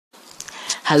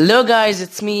Hello guys,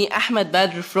 it's me Ahmed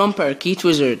Badr from Parakeet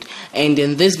Wizard, and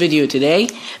in this video today,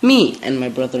 me and my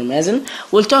brother Mazen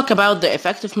will talk about the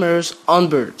effect of mirrors on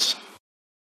birds.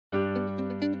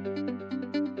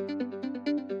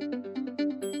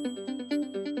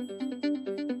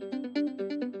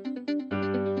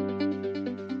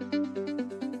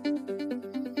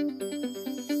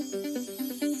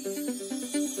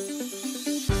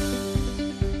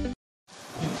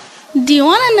 Do you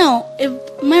want to know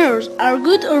if mirrors are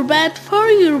good or bad for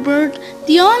your bird?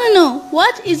 Do you want to know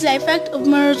what is the effect of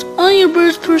mirrors on your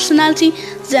bird's personality?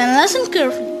 Then listen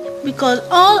carefully, because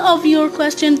all of your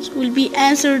questions will be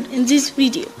answered in this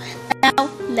video. Now,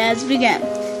 let's begin.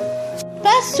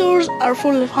 Pet stores are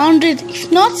full of hundreds,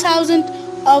 if not thousands,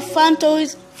 of fun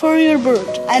toys for your bird,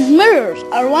 and mirrors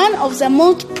are one of the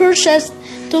most purchased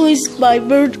toys by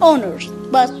bird owners.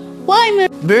 But why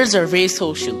mirrors? Birds are very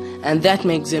social, and that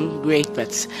makes them great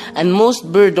pets. And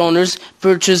most bird owners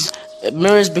purchase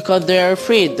mirrors because they are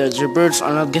afraid that their birds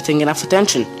are not getting enough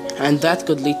attention, and that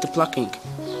could lead to plucking.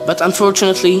 But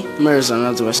unfortunately, mirrors are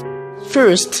not the best.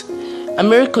 First, a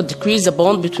mirror could decrease the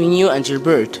bond between you and your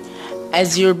bird,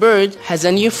 as your bird has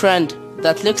a new friend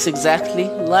that looks exactly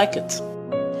like it.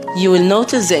 You will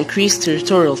notice the increased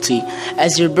territoriality,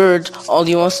 as your bird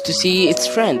only wants to see its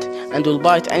friend and will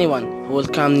bite anyone who will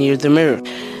come near the mirror.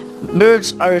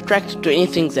 Birds are attracted to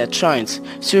anything that shines,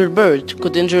 so your bird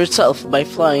could injure itself by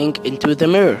flying into the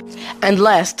mirror. And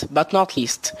last but not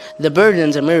least, the bird in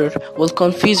the mirror will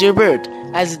confuse your bird,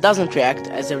 as it doesn't react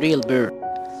as a real bird.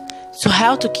 So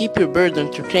how to keep your bird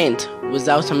entertained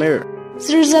without a mirror?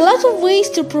 There's a lot of ways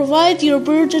to provide your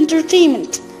bird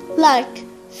entertainment, like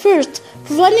first,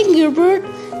 providing your bird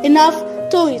enough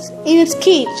toys in its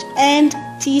cage and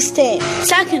tea stand.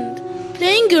 Second,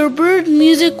 playing your bird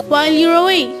music while you're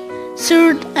away.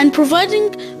 Third, and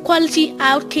providing quality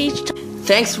out cage time.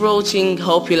 Thanks for watching.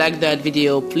 Hope you liked that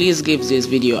video. Please give this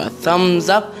video a thumbs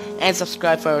up and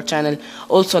subscribe for our channel.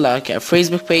 Also like our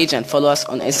Facebook page and follow us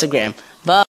on Instagram.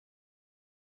 Bye.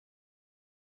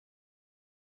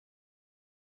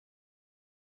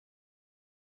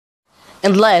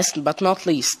 And last but not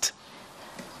least,